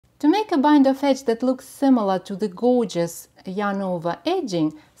To make a bind-off edge that looks similar to the gorgeous yarn over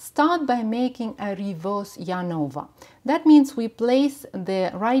edging, start by making a reverse yarn over. That means we place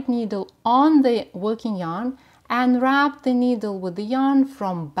the right needle on the working yarn and wrap the needle with the yarn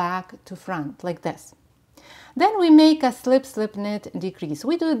from back to front, like this. Then we make a slip, slip, knit, decrease.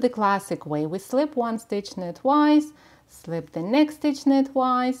 We do it the classic way. We slip one stitch knitwise, slip the next stitch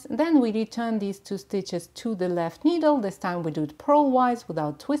knitwise, then we return these 2 stitches to the left needle. This time we do it purlwise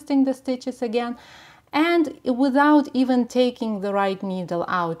without twisting the stitches again. And without even taking the right needle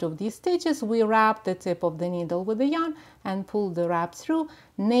out of these stitches, we wrap the tip of the needle with the yarn and pull the wrap through,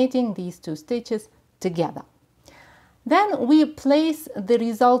 knitting these 2 stitches together. Then we place the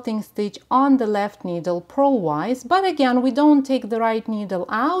resulting stitch on the left needle purlwise, but again we don't take the right needle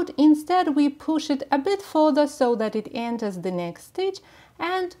out. Instead we push it a bit further so that it enters the next stitch,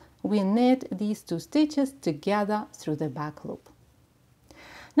 and we knit these 2 stitches together through the back loop.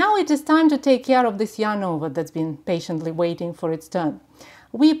 Now it is time to take care of this yarn over that's been patiently waiting for its turn.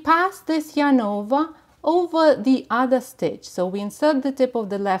 We pass this yarn over the other stitch. So we insert the tip of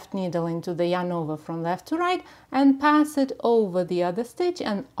the left needle into the yarn over from left to right and pass it over the other stitch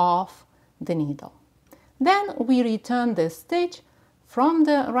and off the needle. Then we return this stitch from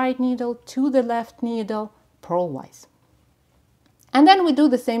the right needle to the left needle purlwise. And then we do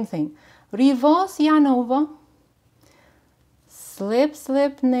the same thing. Reverse yarn over, slip,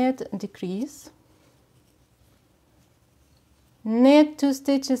 slip, knit, decrease, knit 2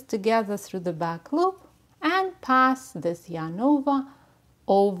 stitches together through the back loop, and pass this yarn over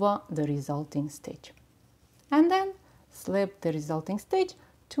the resulting stitch. And then slip the resulting stitch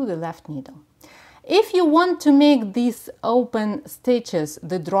to the left needle. If you want to make these open stitches,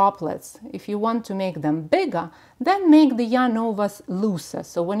 the droplets, if you want to make them bigger, then make the yarn overs looser.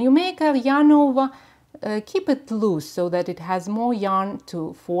 So when you make a yarn over, keep it loose so that it has more yarn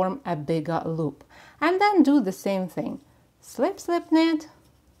to form a bigger loop. And then do the same thing. Slip, slip, knit,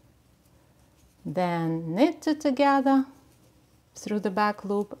 then knit it together through the back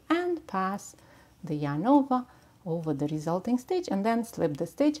loop and pass the yarn over the resulting stitch, and then slip the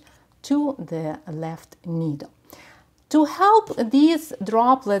stitch to the left needle. To help these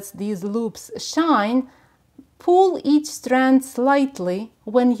droplets, these loops shine, pull each strand slightly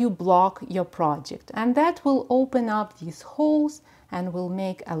when you block your project, and that will open up these holes and will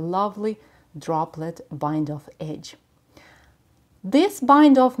make a lovely droplet bind-off edge. This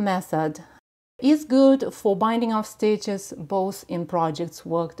bind-off method is good for binding off stitches both in projects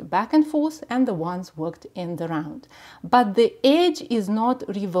worked back and forth and the ones worked in the round. But the edge is not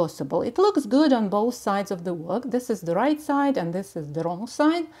reversible. It looks good on both sides of the work. This is the right side and this is the wrong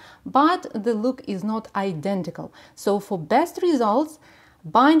side, but the look is not identical. So for best results,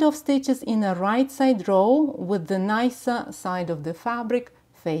 bind off stitches in a right side row with the nicer side of the fabric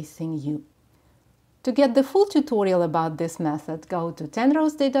facing you. To get the full tutorial about this method, go to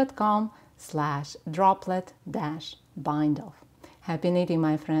 10roseday.com/droplet-bind-off. Happy knitting,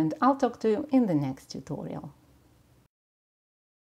 my friend. I'll talk to you in the next tutorial.